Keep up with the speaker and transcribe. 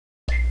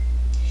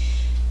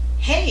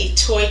Hey,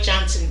 Toye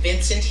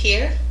Johnson-VINCENT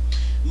here,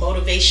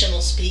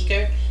 motivational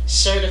speaker,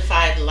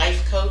 certified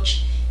life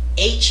coach,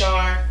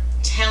 HR,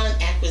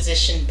 talent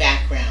acquisition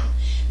background,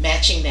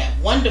 matching that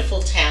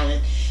wonderful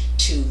talent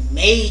to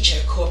major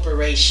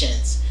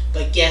corporations.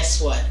 But guess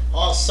what?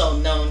 Also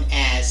known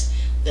as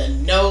the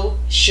no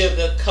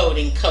sugar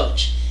coating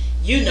coach.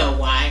 You know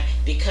why?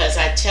 Because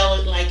I tell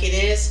it like it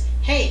is.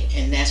 Hey,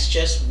 and that's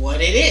just what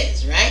it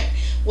is, right?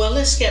 Well,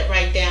 let's get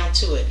right down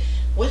to it.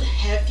 What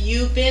have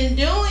you been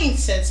doing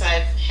since I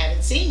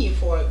haven't seen you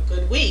for a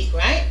good week,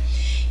 right?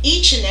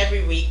 Each and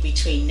every week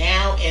between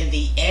now and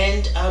the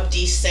end of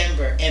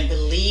December, and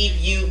believe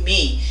you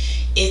me,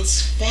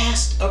 it's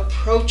fast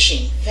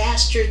approaching,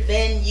 faster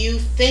than you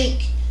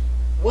think.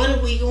 What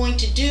are we going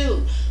to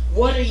do?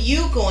 What are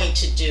you going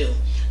to do?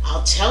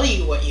 I'll tell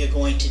you what you're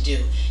going to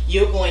do.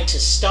 You're going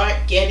to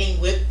start getting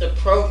with the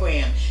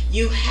program.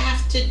 You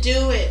have to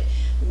do it.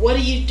 What are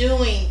you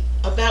doing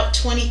about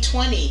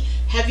 2020?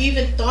 Have you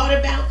even thought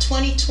about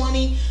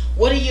 2020?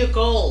 What are your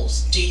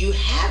goals? Do you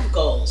have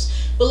goals?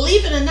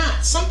 Believe it or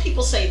not, some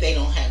people say they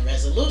don't have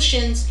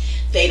resolutions,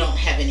 they don't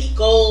have any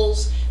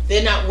goals,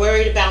 they're not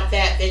worried about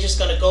that, they're just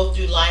going to go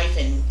through life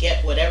and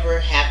get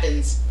whatever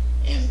happens,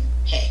 and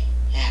hey,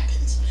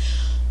 happens.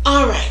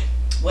 All right,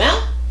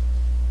 well,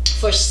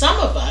 for some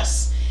of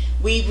us,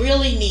 we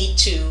really need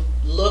to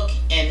look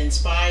and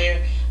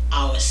inspire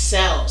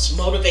ourselves,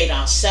 motivate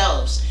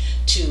ourselves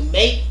to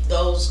make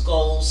those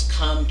goals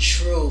come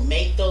true.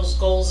 Make those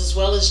goals as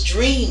well as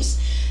dreams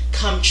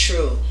come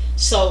true.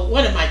 So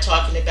what am I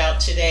talking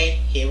about today?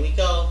 Here we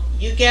go.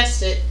 You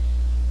guessed it.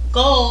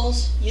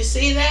 Goals. You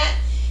see that?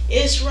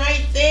 It's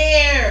right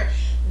there.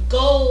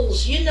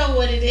 Goals. You know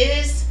what it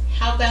is.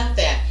 How about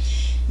that?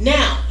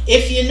 Now,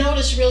 if you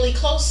notice really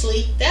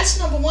closely, that's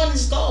number one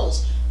is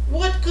goals.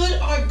 What good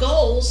are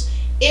goals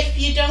if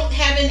you don't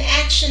have an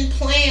action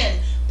plan?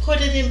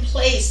 Put it in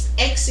place.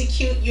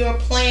 Execute your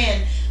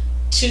plan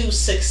to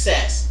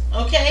success.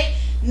 Okay?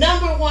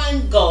 Number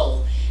one,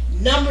 goal.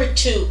 Number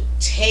two,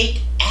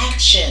 take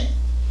action.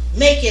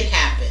 Make it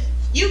happen.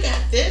 You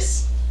got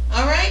this.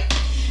 All right?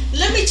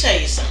 Let me tell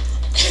you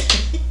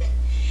something.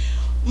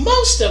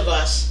 Most of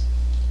us,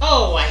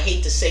 oh, I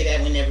hate to say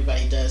that when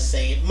everybody does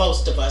say it,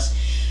 most of us,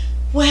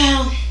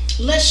 well,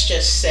 let's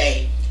just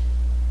say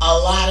a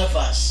lot of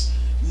us,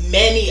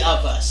 many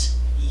of us,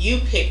 you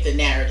pick the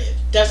narrative.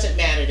 Doesn't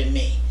matter to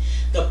me.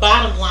 The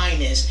bottom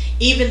line is,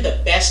 even the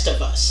best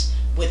of us,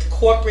 with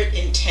corporate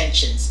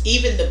intentions,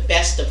 even the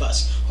best of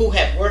us who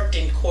have worked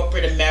in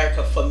corporate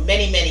America for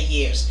many, many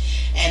years,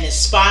 and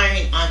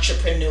aspiring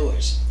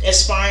entrepreneurs,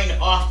 aspiring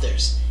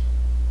authors,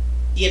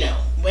 you know,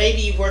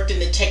 maybe you worked in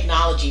the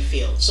technology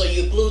field, so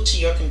you're glued to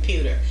your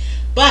computer,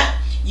 but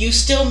you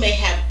still may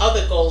have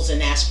other goals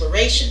and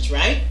aspirations,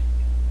 right?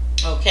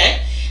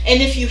 Okay?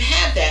 And if you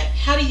have that,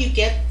 how do you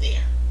get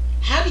there?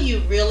 How do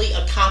you really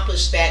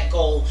accomplish that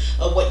goal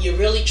of what you're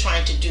really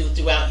trying to do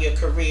throughout your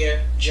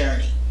career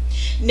journey?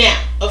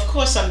 Now, of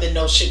course, I'm the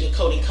no sugar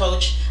coating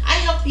coach. I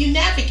help you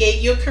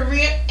navigate your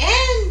career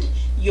and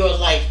your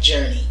life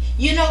journey.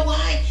 You know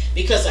why?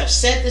 Because I've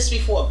said this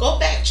before. Go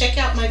back, check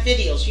out my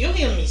videos. You'll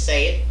hear me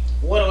say it.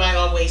 What do I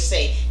always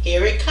say?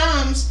 Here it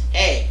comes.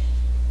 Hey,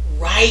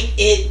 write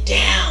it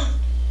down.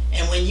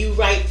 And when you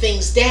write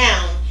things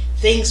down,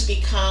 things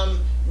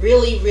become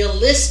really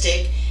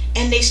realistic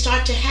and they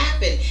start to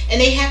happen. And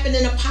they happen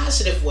in a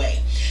positive way.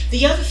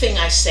 The other thing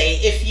I say,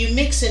 if you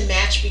mix and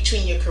match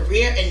between your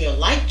career and your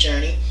life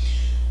journey,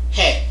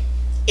 hey,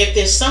 if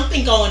there's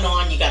something going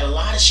on, you got a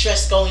lot of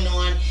stress going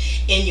on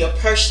in your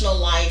personal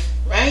life,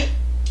 right?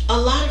 A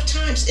lot of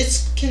times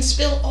it can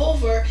spill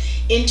over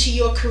into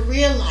your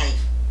career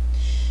life.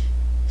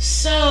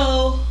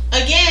 So,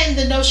 again,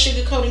 the no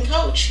sugarcoating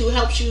coach who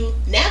helps you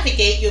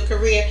navigate your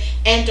career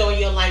and or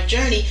your life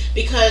journey,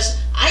 because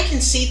I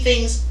can see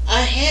things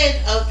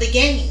ahead of the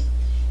game.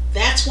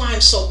 That's why I'm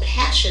so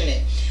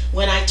passionate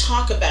when I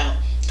talk about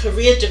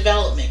career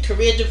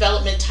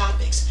development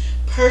topics,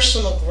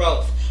 personal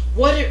growth,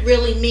 what it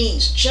really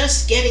means,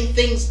 just getting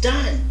things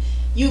done.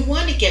 You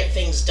want to get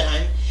things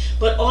done,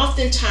 but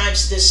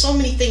oftentimes there's so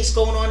many things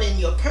going on in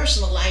your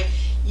personal life,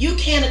 you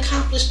can't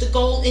accomplish the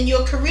goal in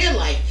your career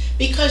life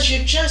because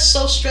you're just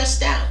so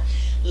stressed out.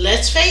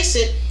 Let's face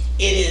it,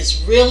 it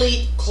is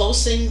really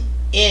closing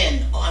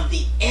in on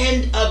the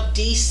end of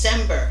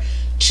December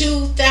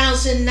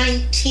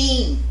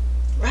 2019,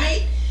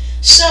 right?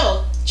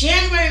 So,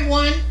 January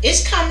 1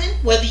 is coming,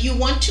 whether you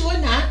want to or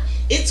not.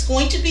 It's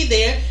going to be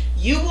there.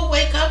 You will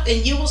wake up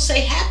and you will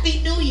say, Happy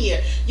New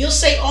Year. You'll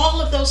say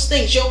all of those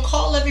things. You'll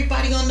call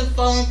everybody on the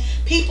phone,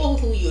 people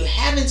who you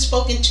haven't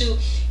spoken to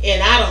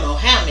in I don't know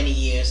how many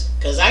years,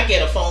 because I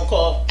get a phone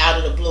call out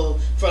of the blue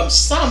from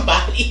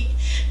somebody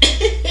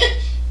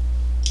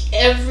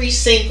every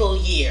single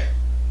year.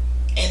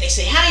 And they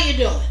say, how you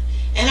doing?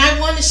 And I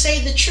want to say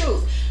the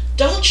truth.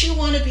 Don't you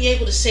want to be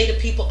able to say to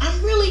people,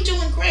 I'm really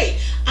doing great.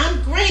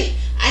 I'm great.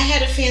 I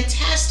had a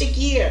fantastic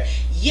year.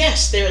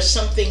 Yes, there are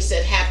some things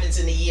that happens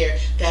in a year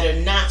that are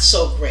not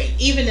so great,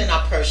 even in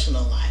our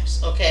personal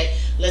lives, okay?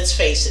 Let's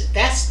face it.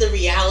 That's the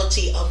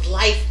reality of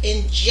life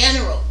in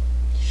general,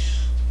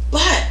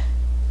 but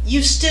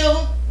you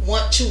still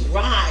want to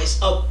rise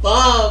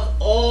above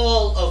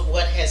all of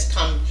what has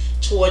come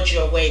towards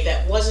your way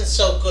that wasn't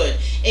so good,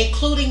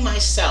 including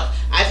myself.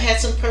 I've had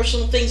some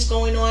personal things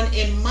going on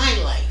in my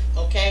life,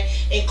 okay,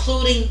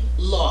 including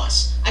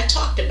loss. I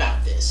talked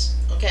about this,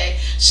 okay?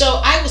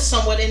 So I was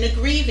somewhat in a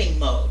grieving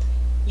mode,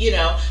 you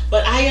know,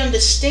 but I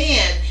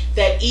understand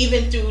that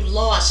even through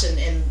loss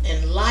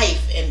and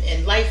life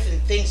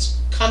and things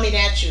coming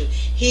at you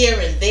here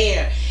and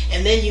there,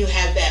 and then you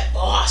have that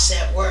boss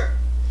at work,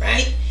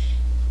 right?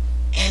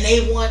 And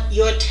they want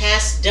your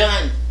task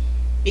done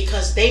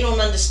because they don't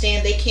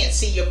understand, they can't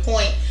see your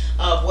point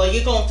of, well,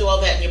 you're going through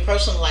all that in your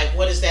personal life.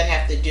 What does that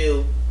have to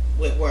do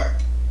with work?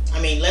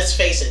 I mean, let's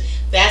face it,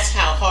 that's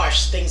how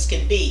harsh things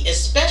can be,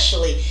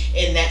 especially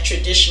in that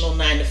traditional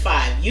 9 to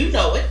 5. You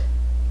know it.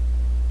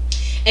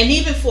 And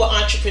even for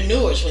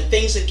entrepreneurs, when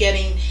things are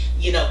getting,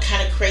 you know,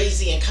 kind of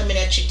crazy and coming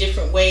at you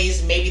different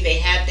ways, maybe they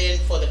have been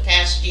for the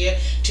past year,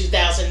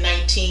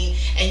 2019,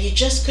 and you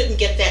just couldn't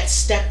get that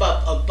step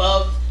up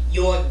above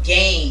your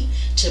game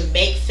to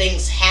make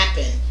things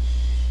happen.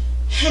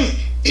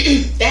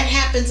 That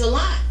happens a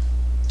lot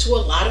to a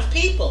lot of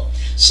people.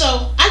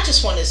 So I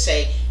just want to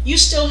say, you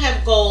still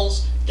have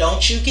goals.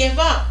 Don't you give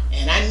up.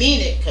 And I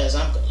mean it, because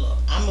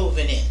I'm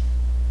moving in,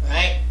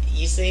 right?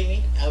 You see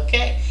me?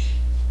 Okay.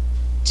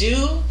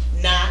 Do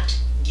not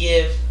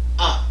give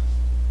up.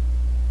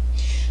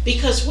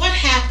 Because what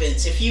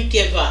happens if you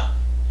give up?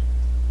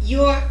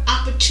 Your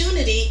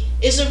opportunity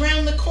is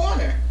around the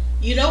corner.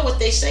 You know what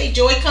they say,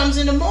 joy comes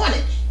in the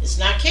morning. It's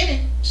not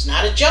kidding. It's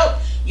not a joke.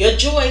 Your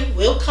joy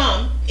will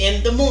come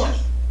in the morning.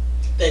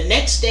 The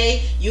next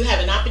day, you have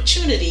an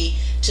opportunity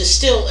to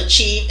still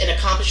achieve and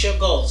accomplish your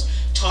goals.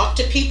 Talk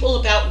to people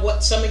about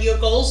what some of your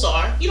goals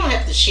are. You don't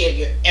have to share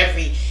your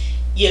every,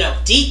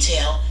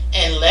 detail,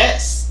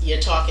 unless you're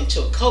talking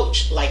to a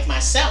coach like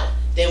myself.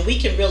 Then we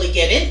can really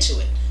get into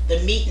it, the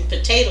meat and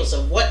potatoes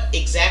of what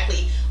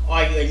exactly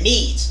are your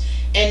needs,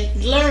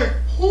 and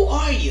learn, who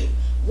are you?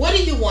 What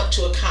do you want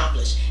to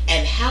accomplish?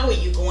 And how are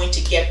you going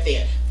to get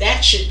there?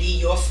 That should be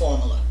your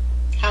formula.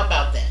 How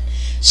about that?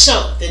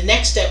 So the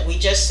next step, we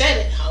just said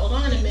it. Hold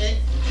on a minute.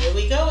 Here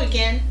we go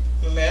again.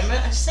 Remember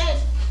I said,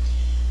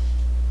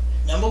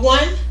 number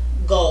 1,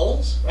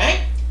 goals,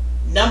 right?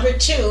 Number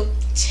 2,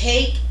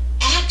 take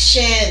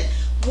action.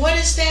 What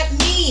does that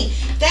mean?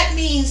 That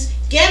means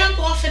get up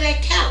off of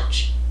that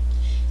couch.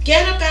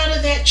 Get up out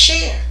of that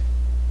chair.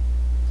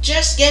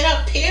 Just get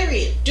up,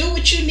 period. Do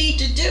what you need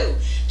to do.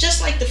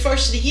 Just like the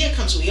first of the year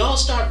comes, we all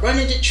start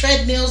running to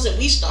treadmills and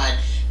we start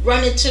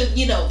running to,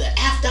 the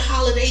after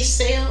holiday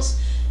sales.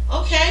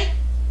 Okay,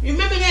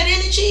 remember that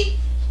energy?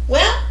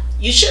 Well,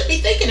 you should be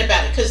thinking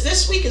about it, because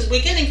this week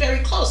we're getting very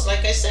close.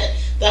 Like I said,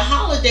 the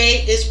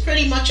holiday is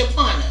pretty much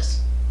upon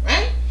us,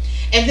 right?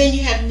 And then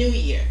you have New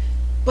Year.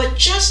 But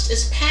just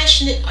as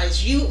passionate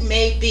as you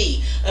may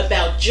be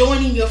about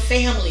joining your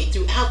family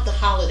throughout the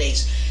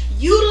holidays,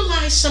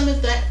 utilize some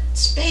of that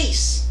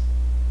space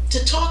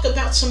to talk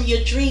about some of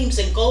your dreams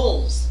and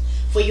goals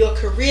for your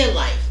career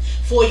life,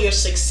 for your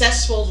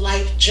successful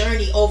life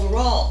journey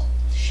overall.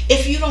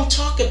 If you don't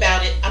talk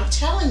about it, I'm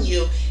telling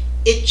you,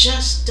 it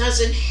just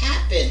doesn't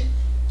happen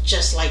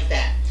just like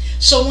that.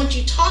 So when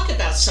you talk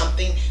about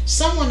something,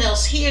 someone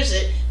else hears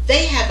it,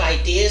 they have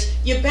ideas,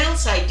 you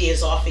bounce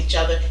ideas off each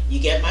other. You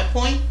get my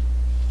point?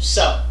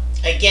 So,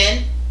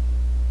 again,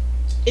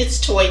 it's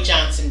Toye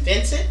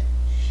Johnson-Vincent,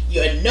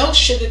 your no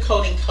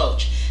sugarcoating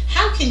coach.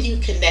 How can you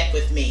connect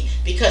with me?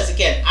 Because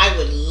again, I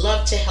would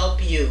love to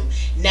help you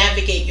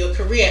navigate your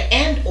career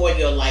and or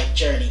your life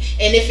journey.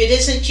 And if it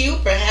isn't you,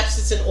 perhaps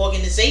it's an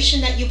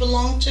organization that you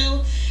belong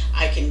to.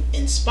 I can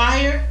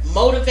inspire,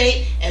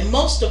 motivate, and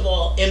most of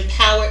all,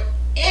 empower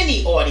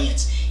any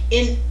audience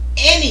in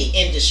any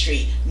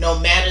industry, no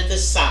matter the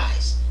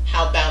size.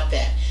 How about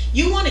that?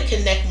 You want to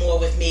connect more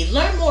with me,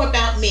 learn more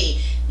about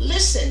me.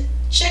 Listen,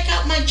 check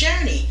out my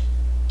journey.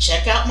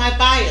 Check out my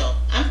bio.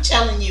 I'm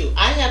telling you,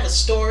 I have a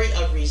story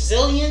of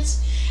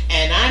resilience,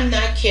 and I'm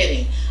not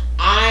kidding.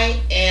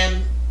 I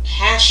am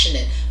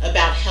passionate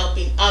about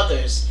helping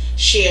others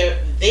share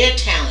their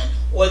talent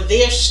or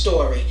their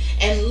story,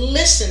 and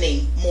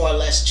listening more or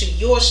less to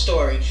your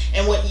story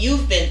and what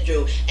you've been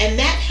through. And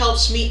that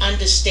helps me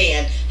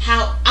understand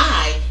how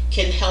I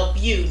can help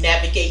you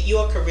navigate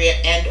your career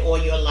and or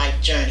your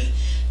life journey.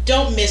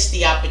 Don't miss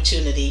the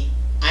opportunity.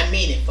 I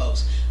mean it,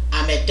 folks.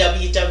 I'm at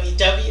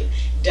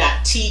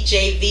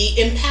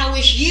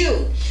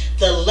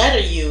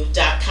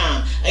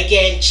www.tjvempowersyou.com.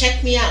 Again,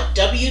 check me out,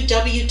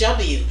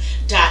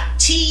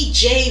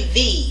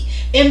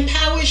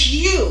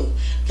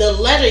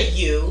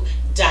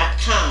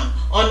 www.tjvempowersyou.com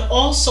on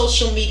all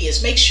social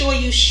medias. Make sure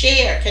you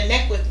share,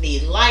 connect with me,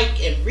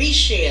 like and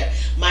reshare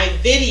my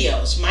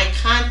videos, my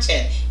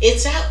content.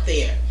 It's out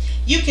there.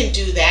 You can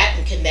do that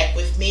and connect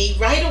with me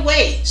right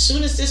away, as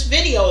soon as this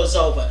video is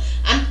over.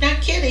 I'm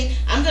not kidding.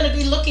 I'm going to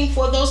be looking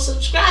for those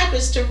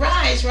subscribers to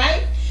rise,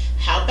 right?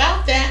 How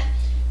about that?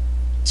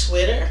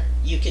 Twitter,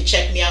 you can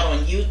check me out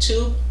on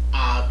YouTube,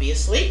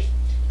 obviously.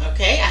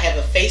 Okay, I have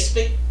a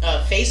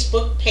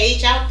Facebook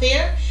page out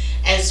there,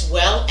 as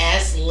well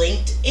as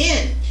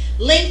LinkedIn.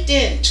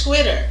 LinkedIn,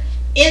 Twitter,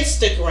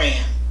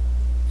 Instagram,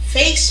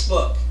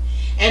 Facebook,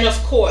 and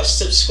of course,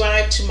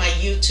 subscribe to my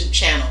YouTube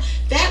channel.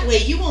 That way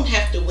you won't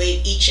have to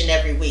wait each and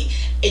every week.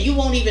 And you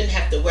won't even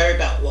have to worry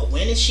about, well,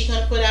 when is she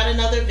going to put out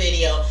another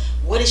video?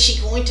 What is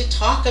she going to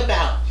talk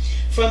about?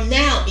 From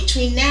now,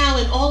 between now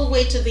and all the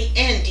way to the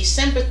end,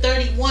 December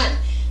 31,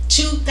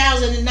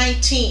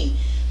 2019,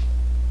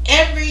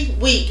 every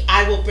week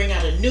I will bring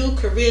out a new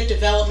career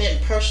development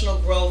and personal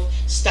growth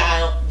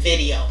style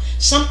video.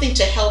 Something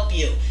to help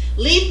you.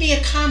 Leave me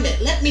a comment.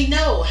 Let me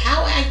know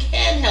how I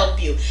can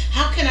help you.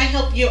 How can I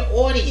help your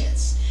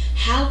audience?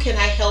 How can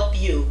I help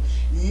you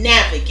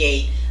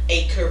navigate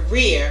a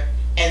career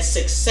and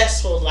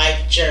successful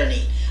life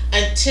journey?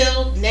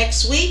 Until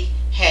next week,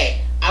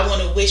 hey, I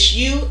want to wish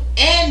you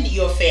and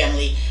your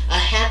family a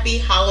happy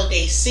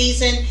holiday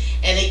season.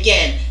 And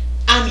again,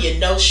 I'm your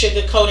no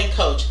sugarcoating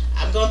coach.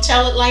 I'm going to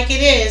tell it like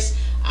it is.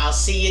 I'll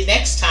see you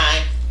next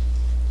time.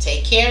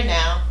 Take care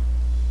now.